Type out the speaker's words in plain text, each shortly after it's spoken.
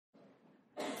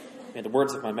May the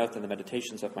words of my mouth and the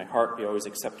meditations of my heart be always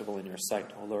acceptable in your sight,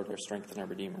 O Lord, our strength and our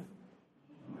Redeemer.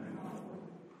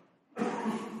 Okay.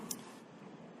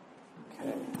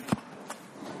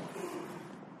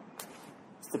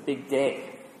 It's the big day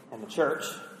in the church.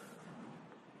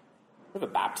 We have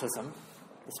a baptism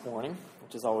this morning,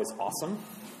 which is always awesome.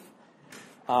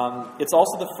 It's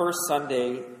also the first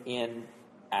Sunday in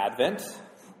Advent,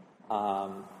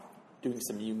 doing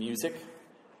some new music.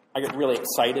 I get really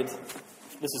excited.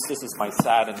 This is my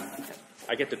sad, and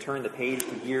I get to turn the page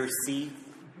to year C,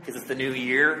 because it's the new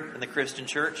year in the Christian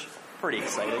church. Pretty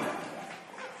exciting.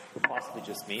 Possibly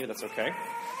just me, but that's okay.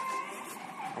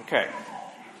 Okay.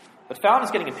 But Fallon is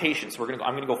getting impatient, so I'm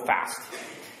going to go fast.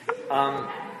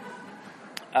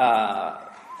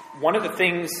 One of the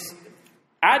things,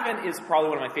 Advent is probably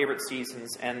one of my favorite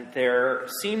seasons, and there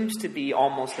seems to be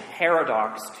almost a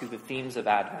paradox to the themes of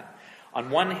Advent. On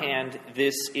one hand,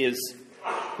 this is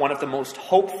one of the most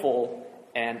hopeful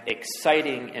and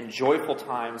exciting and joyful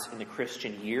times in the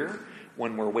Christian year,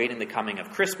 when we're waiting the coming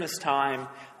of Christmas time.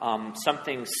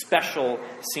 Something special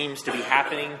seems to be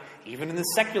happening. Even in the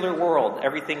secular world,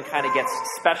 everything kind of gets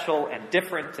special and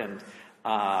different, and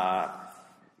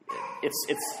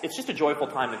it's just a joyful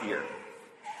time of year.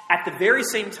 At the very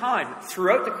same time,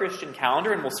 throughout the Christian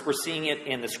calendar, and we're seeing it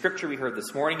in the scripture we heard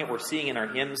this morning, and we're seeing in our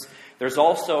hymns, there's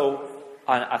also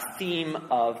a theme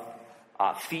of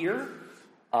fear,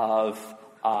 of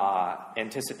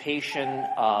anticipation,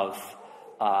 of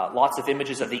lots of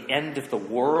images of the end of the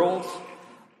world.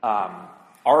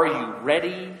 Are you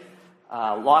ready?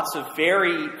 Lots of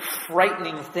very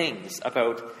frightening things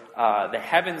about the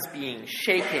heavens being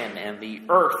shaken and the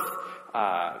earth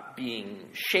being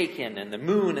shaken and the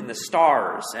moon and the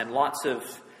stars and lots of,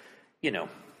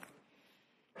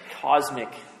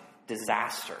 cosmic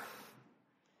disaster.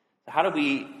 So how do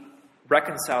we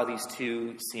reconcile these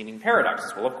two seeming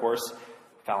paradoxes? Well, of course,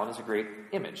 Fallon is a great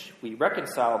image. We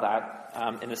reconcile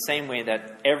that in the same way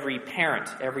that every parent,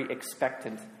 every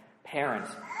expectant parent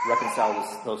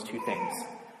reconciles those two things.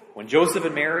 When Joseph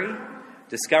and Mary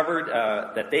discovered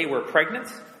that they were pregnant,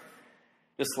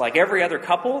 just like every other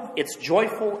couple, it's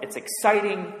joyful, it's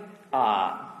exciting,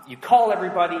 you call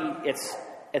everybody,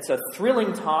 it's a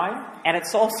thrilling time, and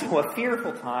it's also a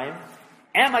fearful time.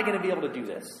 Am I going to be able to do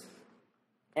this?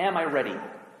 Am I ready?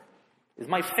 Is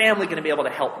my family going to be able to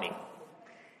help me?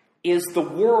 Is the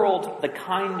world the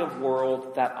kind of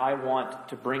world that I want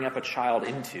to bring up a child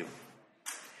into?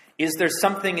 Is there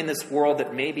something in this world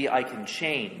that maybe I can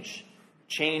change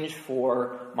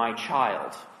for my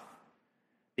child?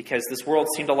 Because this world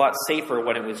seemed a lot safer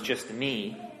when it was just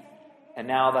me, and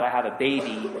now that I have a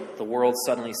baby, the world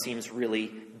suddenly seems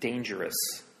really dangerous.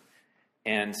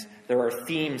 And there are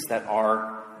themes that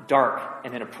are dark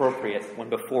and inappropriate when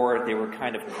before they were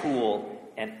kind of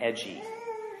cool and edgy.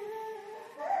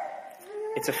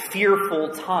 It's a fearful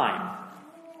time,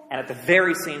 and at the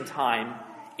very same time,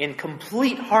 in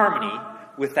complete harmony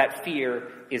with that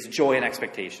fear is joy and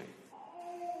expectation.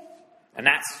 And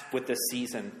that's what this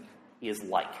season is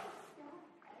like.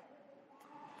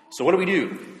 So what do we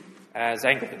do as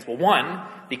Anglicans? Well, one,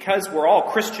 because we're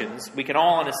all Christians, we can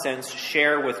all, in a sense,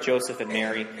 share with Joseph and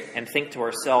Mary and think to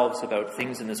ourselves about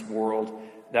things in this world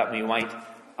that we might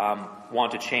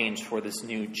want to change for this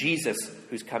new Jesus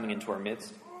who's coming into our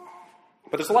midst.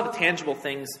 But there's a lot of tangible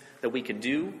things that we can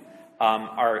do.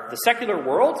 The secular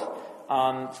world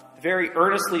very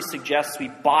earnestly suggests we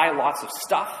buy lots of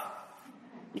stuff.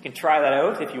 You can try that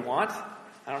out if you want.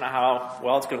 I don't know how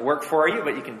well it's going to work for you,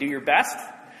 but you can do your best.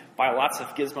 Buy lots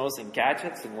of gizmos and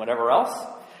gadgets and whatever else.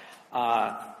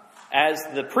 As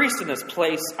the priest in this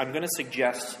place, I'm going to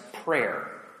suggest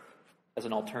prayer as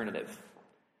an alternative.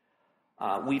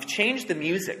 We've changed the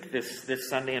music this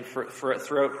Sunday and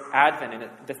throughout Advent, and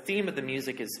the theme of the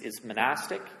music is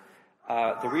monastic.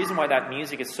 The reason why that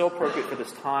music is so appropriate for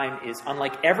this time is,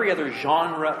 unlike every other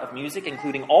genre of music,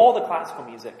 including all the classical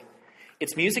music,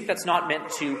 it's music that's not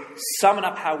meant to summon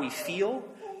up how we feel,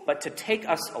 but to take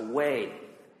us away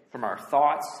from our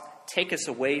thoughts, take us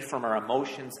away from our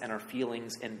emotions and our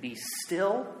feelings, and be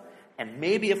still. And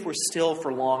maybe if we're still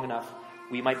for long enough,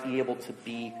 we might be able to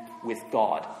be with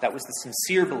God. That was the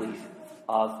sincere belief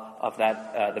of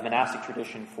that the monastic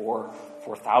tradition for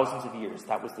thousands of years.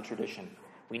 That was the tradition.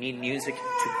 We need music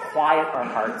to quiet our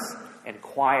hearts and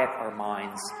quiet our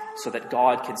minds so that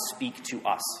God can speak to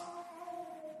us.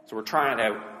 So we're trying it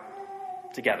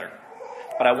out together.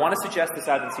 But I want to suggest this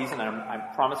Advent season, and I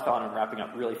promise God I'm wrapping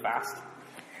up really fast.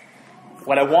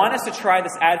 What I want us to try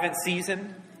this Advent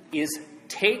season is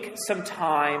take some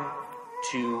time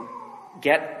to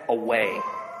get away.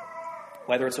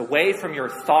 Whether it's away from your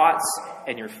thoughts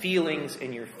and your feelings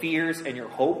and your fears and your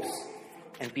hopes,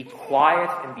 and be quiet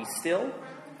and be still.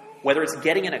 Whether it's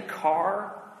getting in a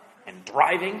car and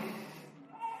driving.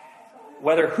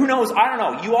 Whether, who knows, I don't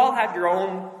know. You all have your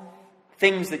own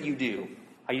things that you do.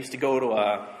 I used to go to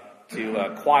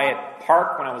a quiet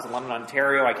park when I was in London,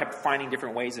 Ontario. I kept finding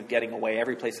different ways of getting away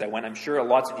every place I went. I'm sure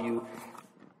lots of you,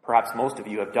 perhaps most of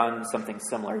you, have done something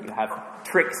similar. You have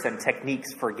tricks and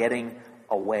techniques for getting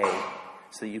away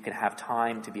so that you can have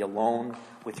time to be alone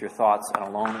with your thoughts and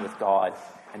alone with God,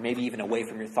 and maybe even away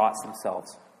from your thoughts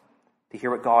themselves, to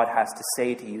hear what God has to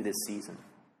say to you this season.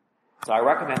 So I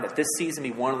recommend that this season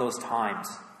be one of those times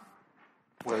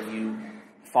where you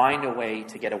find a way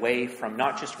to get away from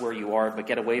not just where you are, but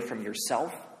get away from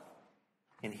yourself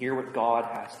and hear what God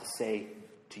has to say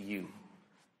to you.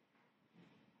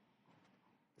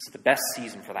 This is the best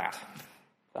season for that.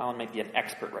 Alan might be an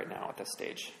expert right now at this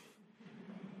stage.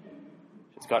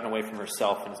 She's gotten away from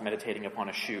herself and is meditating upon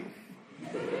a shoe.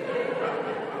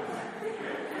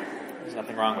 There's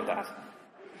nothing wrong with that.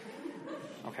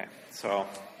 Okay, so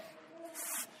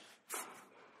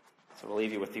we'll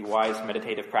leave you with the wise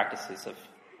meditative practices of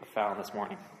Fallon this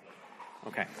morning.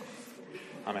 Okay.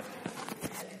 Amen.